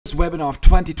first webinar of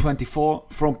 2024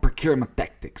 from Procurement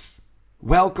Tactics.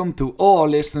 Welcome to all our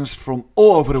listeners from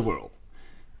all over the world.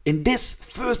 In this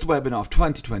first webinar of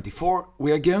 2024,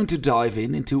 we are going to dive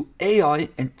into AI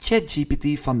and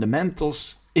ChatGPT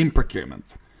Fundamentals in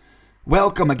procurement.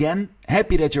 Welcome again,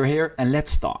 happy that you're here, and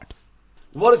let's start.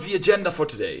 What is the agenda for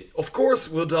today? Of course,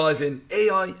 we'll dive in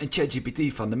AI and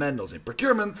ChatGPT Fundamentals in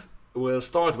procurement. We'll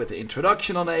start with the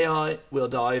introduction on AI. We'll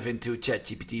dive into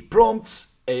ChatGPT Prompts,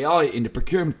 AI in the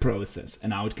procurement process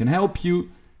and how it can help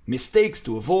you, mistakes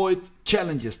to avoid,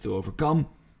 challenges to overcome,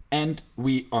 and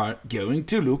we are going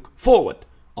to look forward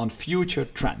on future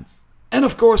trends. And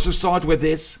of course, to start with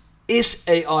this, is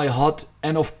AI hot?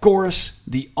 And of course,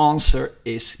 the answer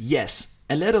is yes.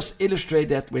 And let us illustrate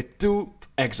that with two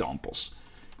examples.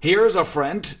 Here's our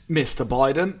friend, Mr.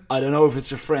 Biden. I don't know if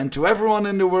it's a friend to everyone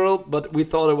in the world, but we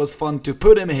thought it was fun to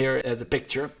put him here as a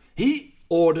picture. He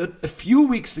ordered a few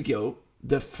weeks ago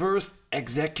the first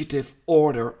executive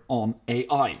order on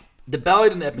AI. The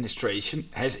Biden administration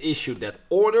has issued that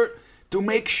order to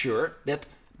make sure that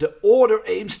the order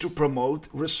aims to promote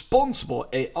responsible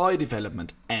AI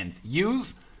development and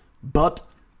use, but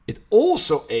it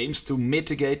also aims to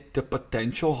mitigate the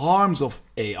potential harms of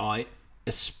AI,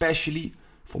 especially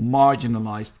for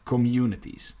marginalized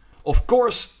communities. Of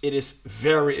course, it is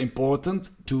very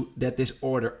important that this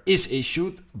order is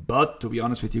issued, but to be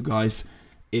honest with you guys,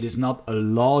 it is not a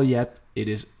law yet. It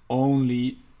is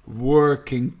only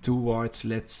working towards,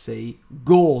 let's say,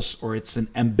 goals, or it's an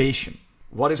ambition.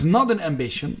 What is not an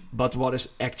ambition, but what is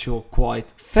actual quite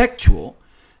factual,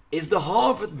 is the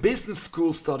Harvard Business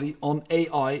School study on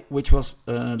AI, which was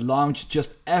launched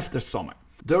just after summer.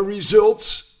 The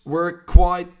results were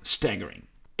quite staggering.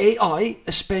 AI,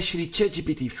 especially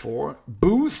ChatGPT-4,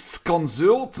 boosts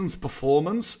consultants'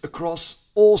 performance across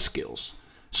all skills.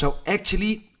 So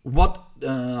actually, what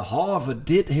Harvard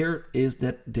did here is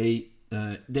that they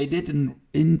did an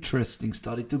interesting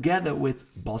study together with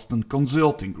Boston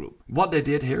Consulting Group. What they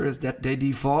did here is that they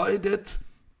divided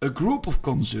a group of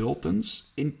consultants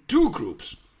in two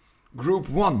groups. Group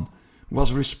 1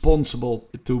 was responsible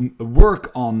to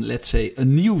work on, let's say, a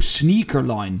new sneaker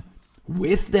line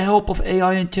with the help of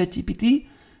AI and ChatGPT,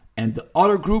 and the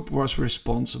other group was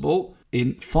responsible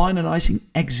in finalizing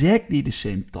exactly the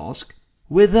same task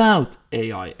without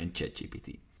AI and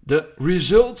ChatGPT. The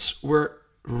results were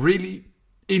really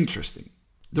interesting.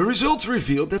 The results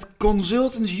revealed that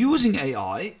consultants using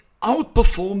AI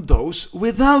outperformed those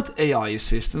without AI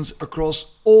assistance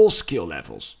across all skill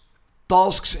levels.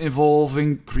 Tasks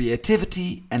involving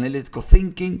creativity, analytical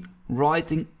thinking,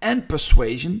 writing, and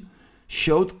persuasion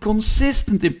showed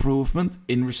consistent improvement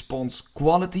in response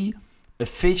quality,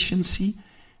 efficiency,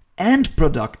 and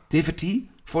productivity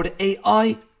for the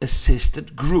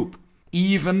AI-assisted group.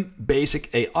 Even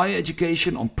basic AI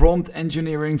education on prompt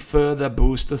engineering further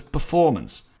boosted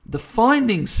performance. The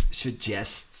findings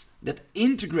suggest that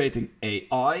integrating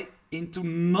AI into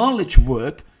knowledge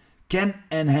work can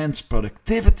enhance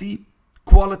productivity,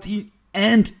 quality,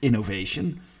 and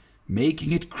innovation,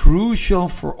 making it crucial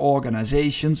for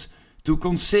organizations to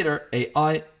consider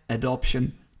AI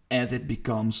adoption as it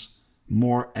becomes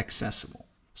more accessible.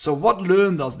 So what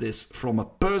learned us this from a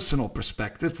personal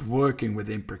perspective working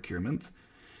within procurement?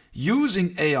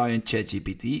 Using AI and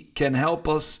ChatGPT can help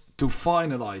us to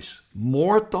finalize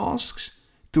more tasks,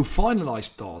 to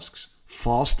finalize tasks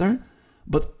faster,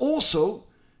 but also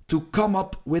to come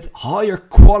up with higher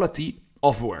quality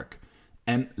of work.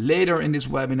 And later in this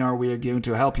webinar, we are going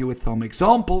to help you with some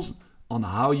examples on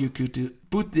how you could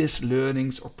put these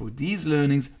learnings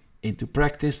into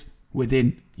practice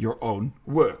within your own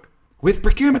work. With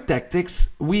Procurement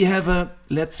Tactics, we have a,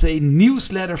 let's say,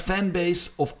 newsletter fan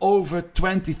base of over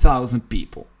 20,000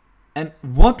 people. And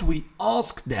what we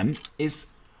ask them is,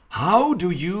 how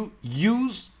do you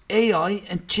use AI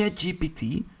and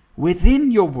ChatGPT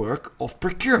within your work of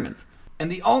procurement?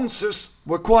 And the answers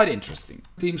were quite interesting.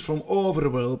 Teams from all over the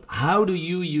world, how do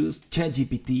you use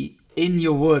ChatGPT in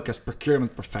your work as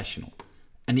procurement professional?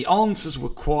 And the answers were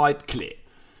quite clear.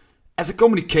 As a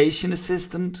communication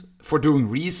assistant, for doing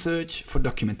research, for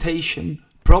documentation,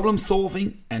 problem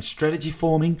solving and strategy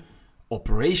forming,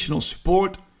 operational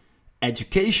support,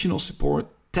 educational support,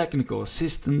 technical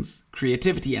assistance,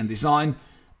 creativity and design,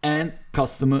 and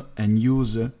customer and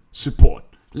user support.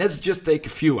 Let's just take a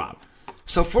few out.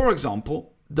 So for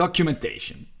example,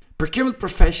 documentation. Procurement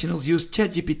professionals use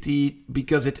ChatGPT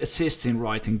because it assists in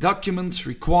writing documents,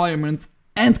 requirements,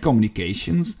 and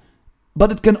communications,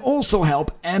 but it can also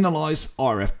help analyze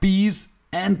RFPs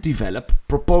and develop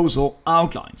proposal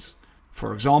outlines.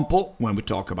 For example, when we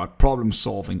talk about problem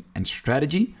solving and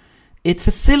strategy, it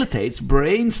facilitates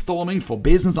brainstorming for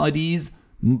business ideas,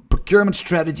 procurement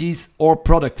strategies or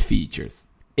product features.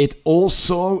 It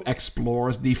also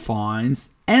explores, defines,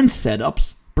 and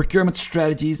setups procurement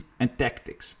strategies and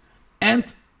tactics.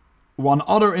 And one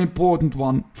other important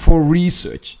one for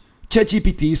research.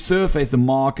 ChatGPT surveys the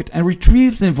market and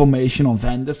retrieves information on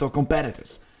vendors or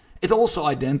competitors. It also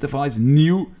identifies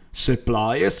new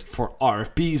suppliers for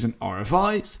RFPs and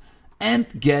RFIs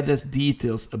and gathers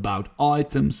details about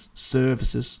items,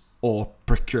 services, or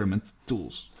procurement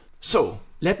tools. So,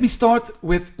 let me start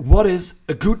with what is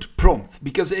a good prompt.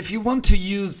 Because if you want to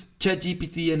use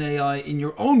ChatGPT and AI in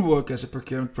your own work as a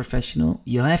procurement professional,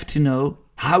 you have to know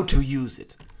how to use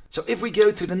it. So if we go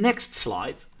to the next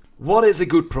slide, what is a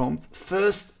good prompt?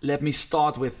 First, let me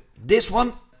start with this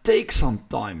one. Take some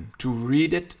time to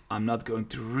read it. I'm not going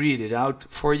to read it out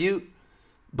for you,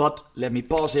 but let me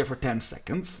pause here for 10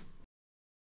 seconds.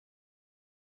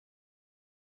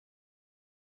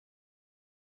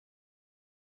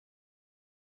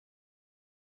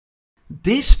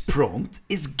 This prompt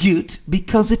is good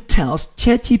because it tells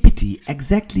ChatGPT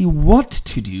exactly what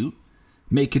to do,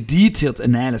 make a detailed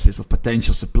analysis of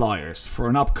potential suppliers for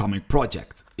an upcoming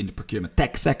project in the procurement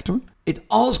tech sector. It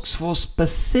asks for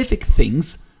specific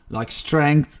things like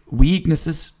strengths,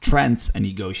 weaknesses, trends, and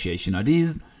negotiation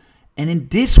ideas. And in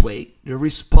this way, the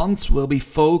response will be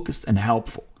focused and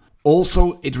helpful.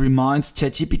 Also, it reminds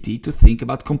ChatGPT to think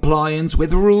about compliance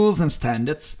with rules and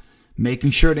standards,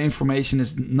 making sure the information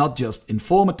is not just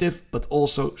informative, but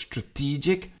also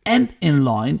strategic and in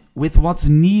line with what's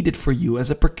needed for you as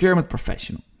a procurement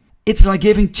professional. It's like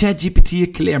giving ChatGPT a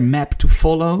clear map to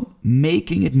follow,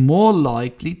 making it more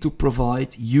likely to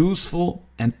provide useful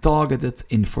and targeted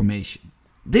information.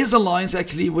 This aligns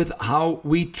actually with how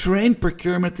we train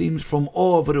procurement teams from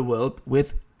all over the world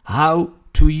with how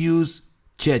to use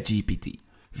ChatGPT.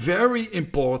 Very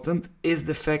important is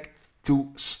the fact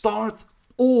to start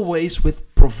always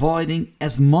with providing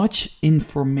as much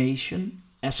information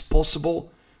as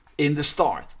possible in the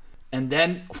start. And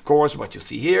then, of course, what you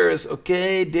see here is,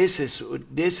 okay, this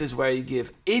is where you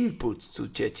give inputs to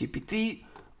ChatGPT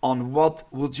on what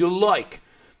would you like.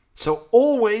 So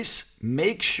always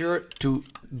make sure to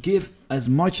give as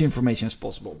much information as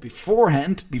possible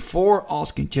beforehand, before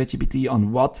asking ChatGPT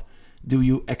on what do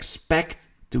you expect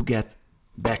to get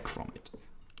back from it.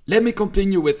 Let me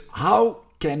continue with how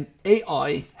can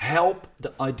AI help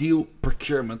the ideal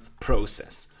procurement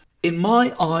process? In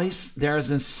my eyes,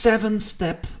 there's a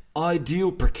 7-step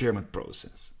ideal procurement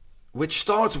process, which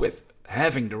starts with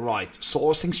having the right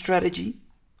sourcing strategy,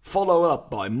 follow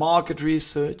up by market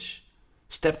research.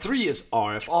 Step 3 is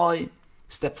RFI.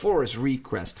 Step 4 is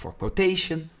request for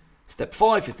quotation. Step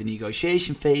 5 is the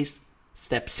negotiation phase.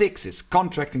 Step 6 is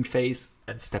contracting phase.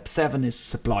 And step 7 is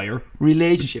supplier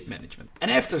relationship management. And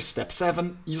after step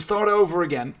 7, you start over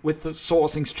again with the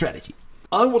sourcing strategy.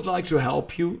 I would like to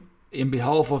help you in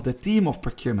behalf of the team of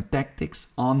Procurement Tactics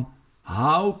on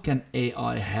how can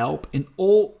AI help in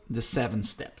all the 7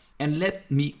 steps. And let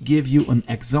me give you an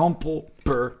example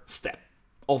per step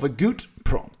of a good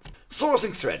prompt.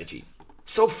 Sourcing strategy.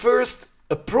 So first,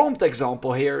 a prompt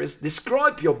example here is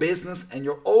describe your business and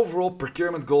your overall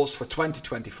procurement goals for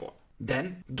 2024.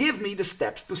 Then, give me the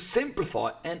steps to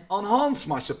simplify and enhance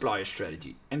my supplier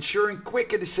strategy, ensuring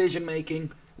quicker decision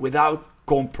making without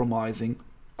compromising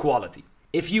quality.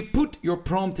 If you put your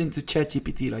prompt into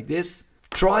ChatGPT like this,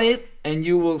 try it and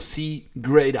you will see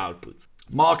great outputs.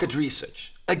 Market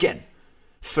research. Again,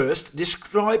 first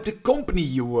describe the company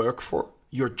you work for,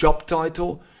 your job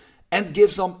title, and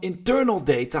give some internal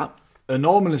data,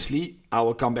 anonymously, I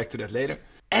will come back to that later,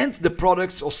 and the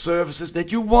products or services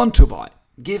that you want to buy.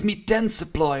 Give me 10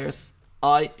 suppliers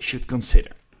I should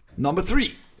consider. Number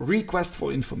 3, request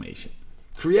for information.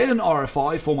 Create an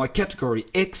RFI for my category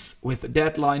X with a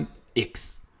deadline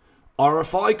X.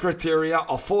 RFI criteria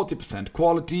are 40%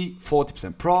 quality,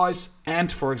 40% price,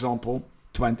 and, for example,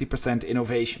 20%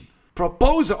 innovation.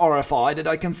 Propose a RFI that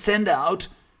I can send out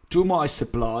to my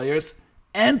suppliers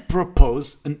and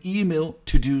propose an email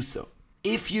to do so.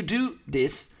 If you do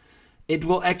this, it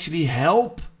will actually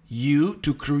help you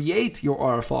to create your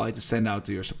RFI to send out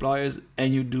to your suppliers,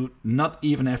 and you do not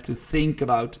even have to think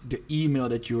about the email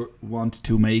that you want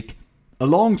to make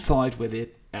alongside with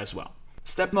it as well.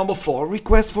 Step number 4,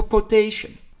 request for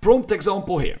quotation. Prompt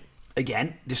example here.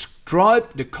 Again, describe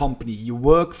the company you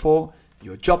work for,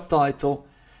 your job title,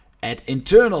 add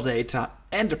internal data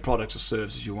and the products or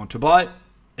services you want to buy.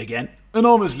 Again,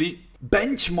 anonymously,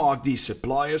 benchmark these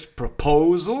suppliers'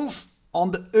 proposals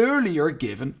on the earlier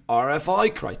given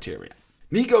RFI criteria.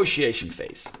 Negotiation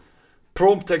phase.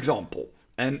 Prompt example.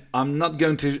 And I'm not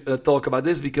going to talk about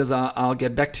this because I'll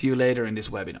get back to you later in this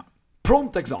webinar.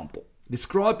 Prompt example.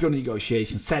 Describe your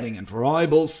negotiation setting and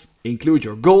variables, include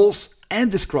your goals, and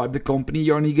describe the company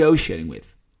you're negotiating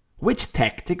with. Which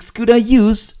tactics could I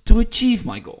use to achieve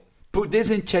my goal? Put this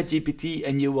in ChatGPT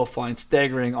and you will find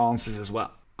staggering answers as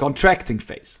well. Contracting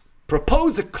phase.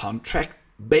 Propose a contract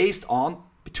based on,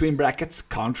 between brackets,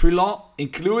 country law,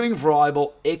 including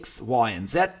variable X, Y, and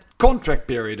Z, contract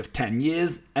period of 10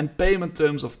 years, and payment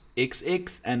terms of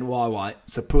XX and YY.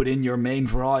 So put in your main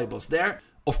variables there.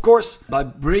 Of course, by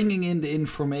bringing in the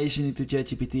information into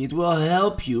ChatGPT, it will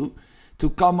help you to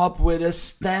come up with a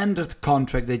standard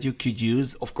contract that you could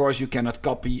use. Of course, you cannot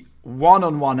copy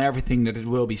one-on-one everything that it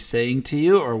will be saying to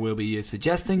you or will be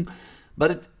suggesting,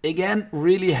 but it again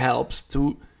really helps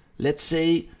to, let's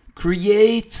say,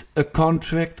 create a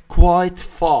contract quite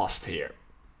fast here.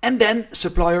 And then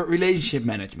supplier relationship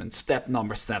management, step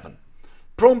number 7.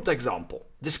 Prompt example.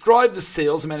 Describe the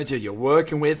sales manager you're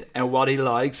working with and what he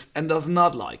likes and does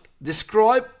not like.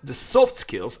 Describe the soft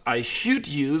skills I should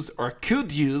use or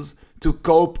could use to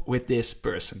cope with this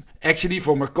person. Actually,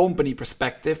 from a company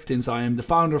perspective, since I am the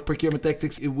founder of Procurement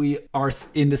Tactics, we are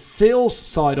in the sales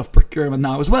side of procurement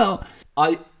now as well.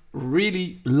 I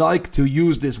really like to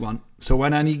use this one. So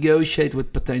when I negotiate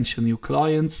with potential new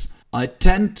clients, I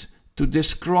tend to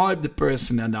describe the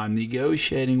person that I'm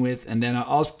negotiating with, and then I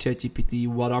ask ChatGPT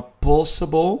what are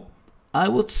possible, I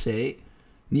would say,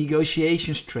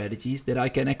 negotiation strategies that I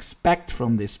can expect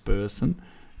from this person,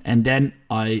 and then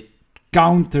I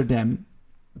counter them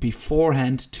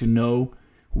beforehand to know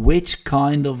which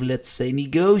kind of, let's say,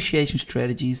 negotiation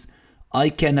strategies I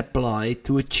can apply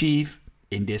to achieve,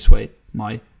 in this way,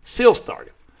 my sales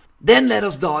target. Then let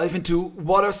us dive into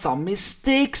what are some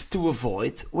mistakes to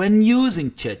avoid when using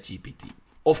ChatGPT.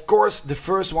 Of course, the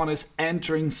first one is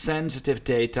entering sensitive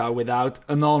data without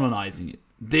anonymizing it.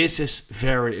 This is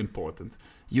very important.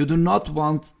 You do not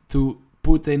want to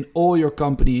put in all your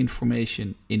company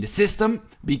information in the system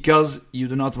because you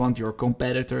do not want your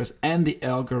competitors and the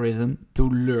algorithm to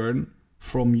learn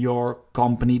from your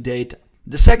company data.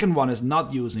 The second one is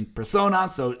not using persona.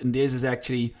 So this is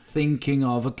actually thinking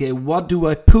of, okay, what do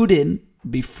I put in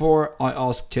before I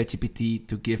ask ChatGPT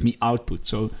to give me output?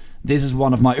 So this is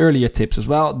one of my earlier tips as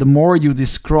well. The more you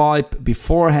describe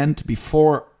beforehand,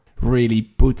 before really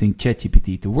putting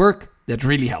ChatGPT to work, that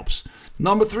really helps.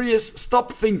 Number 3 is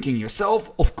stop thinking yourself.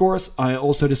 Of course, I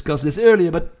also discussed this earlier,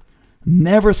 but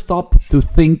never stop to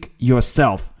think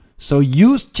yourself. So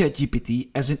use ChatGPT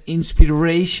as an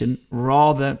inspiration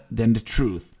rather than the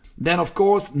truth. Then, of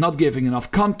course, not giving enough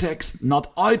context,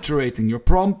 not iterating your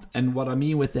prompt. And what I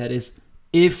mean with that is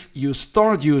if you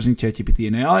start using ChatGPT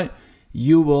and AI,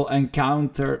 you will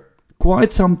encounter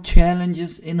quite some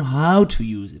challenges in how to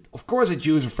use it. Of course, it's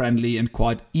user-friendly and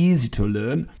quite easy to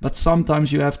learn, but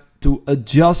sometimes you have to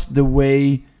adjust the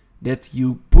way that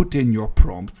you put in your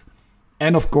prompt.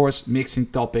 And of course, mixing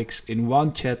topics in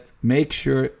one chat. Make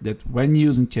sure that when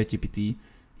using ChatGPT,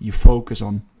 you focus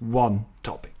on one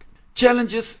topic.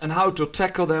 Challenges and how to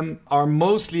tackle them are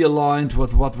mostly aligned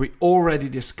with what we already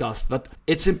discussed, but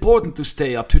it's important to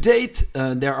stay up to date.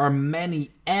 There are many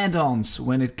add-ons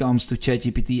when it comes to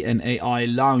ChatGPT and AI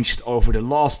launched over the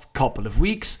last couple of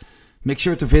weeks. Make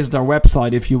sure to visit our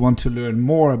website if you want to learn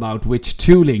more about which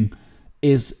tooling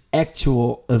is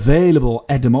actually available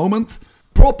at the moment.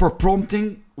 Proper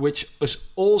prompting, which is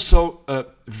also a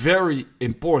very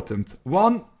important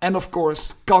one. And of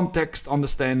course, context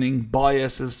understanding,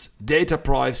 biases, data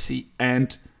privacy,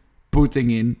 and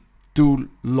putting in too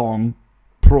long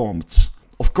prompts.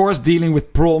 Of course, dealing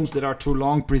with prompts that are too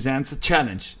long presents a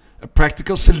challenge. A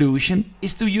practical solution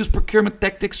is to use Procurement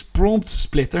Tactics Prompt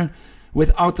Splitter, which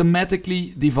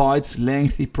automatically divides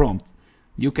lengthy prompt.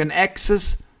 You can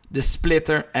access the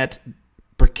splitter at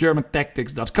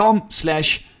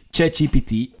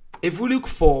procurementtactics.com/ChatGPT. If we look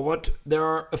forward, there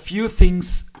are a few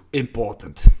things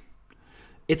important.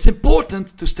 It's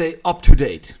important to stay up to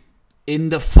date. In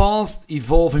the fast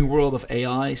evolving world of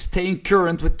AI, staying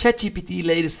current with ChatGPT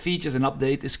latest features and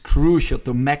updates is crucial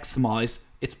to maximize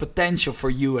its potential for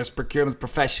you as procurement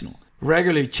professional.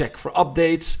 Regularly check for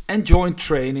updates and join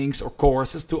trainings or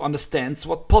courses to understand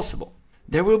what's possible.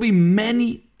 There will be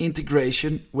many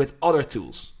integration with other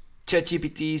tools.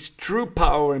 ChatGPT's true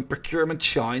power in procurement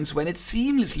shines when it's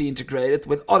seamlessly integrated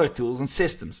with other tools and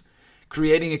systems,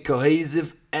 creating a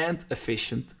cohesive and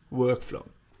efficient workflow.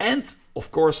 And, of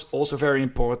course, also very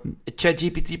important, a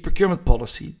ChatGPT procurement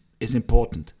policy is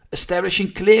important.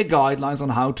 Establishing clear guidelines on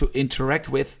how to interact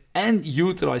with and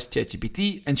utilize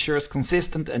ChatGPT ensures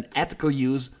consistent and ethical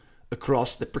use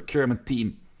across the procurement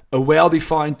team. A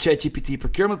well-defined ChatGPT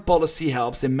procurement policy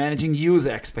helps in managing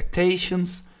user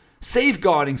expectations,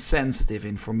 safeguarding sensitive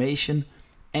information,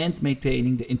 and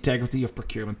maintaining the integrity of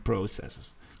procurement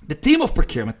processes. The team of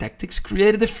Procurement Tactics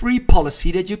created a free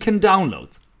policy that you can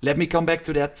download. Let me come back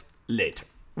to that later.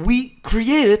 We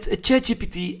created a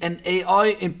ChatGPT and AI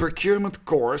in procurement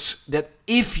course that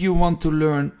if you want to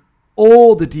learn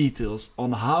all the details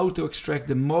on how to extract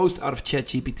the most out of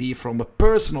ChatGPT from a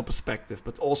personal perspective,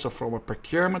 but also from a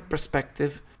procurement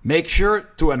perspective, make sure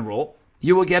to enroll.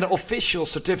 You will get an official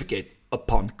certificate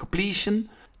upon completion.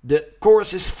 The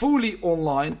course is fully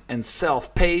online and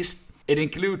self-paced. It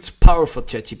includes powerful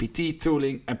ChatGPT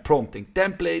tooling and prompting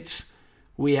templates.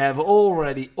 We have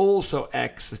already also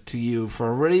access to you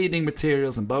for reading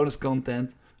materials and bonus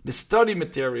content. The study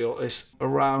material is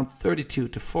around 32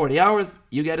 to 40 hours.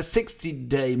 You get a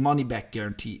 60-day money-back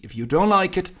guarantee if you don't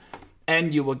like it,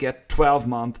 and you will get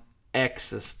 12-month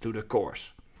access to the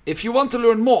course. If you want to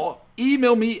learn more,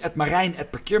 email me at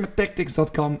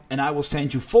marijn@procurementtactics.com and I will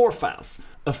send you 4 files.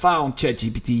 A file on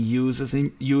ChatGPT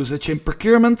usage in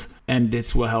procurement, and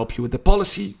this will help you with the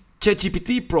policy.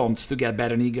 ChatGPT Prompts to get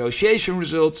better negotiation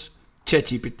results.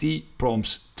 ChatGPT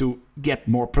Prompts to get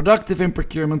more productive in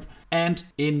procurement. And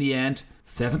in the end,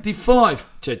 75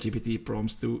 ChatGPT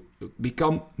Prompts to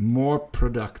become more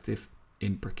productive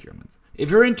in procurement. If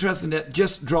you're interested in that,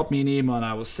 just drop me an email and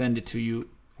I will send it to you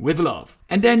with love.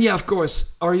 And then, yeah, of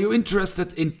course, are you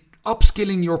interested in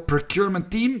upskilling your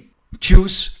procurement team?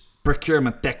 Choose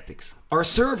Procurement Tactics. Our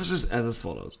services as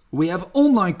follows. We have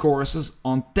online courses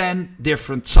on 10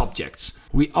 different subjects.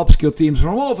 We upskill teams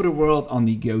from all over the world on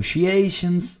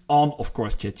negotiations, on, of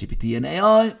course, ChatGPT and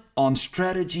AI, on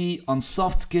strategy, on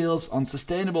soft skills, on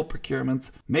sustainable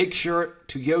procurement. Make sure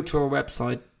to go to our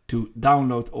website to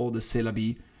download all the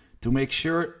syllabi to make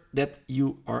sure that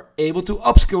you are able to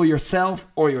upskill yourself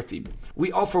or your team.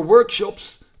 We offer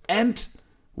workshops and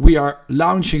we are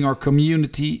launching our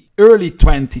community early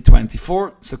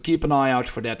 2024, so keep an eye out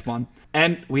for that one.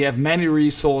 And we have many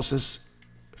resources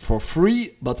for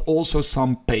free, but also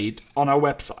some paid on our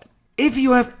website. If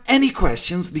you have any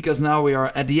questions, because now we are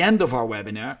at the end of our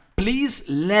webinar, please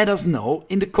let us know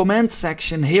in the comment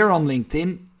section here on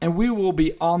LinkedIn, and we will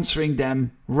be answering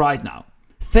them right now.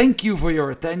 Thank you for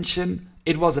your attention.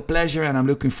 It was a pleasure, and I'm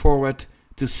looking forward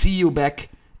to see you back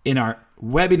in our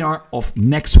webinar of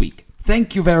next week.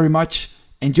 Thank you very much.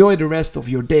 Enjoy the rest of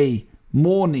your day,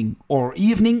 morning or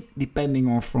evening, depending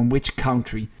on from which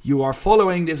country you are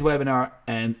following this webinar.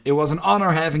 And it was an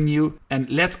honor having you. And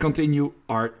let's continue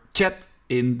our chat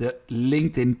in the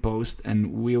LinkedIn post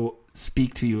and we'll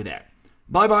speak to you there.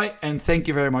 Bye bye and thank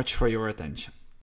you very much for your attention.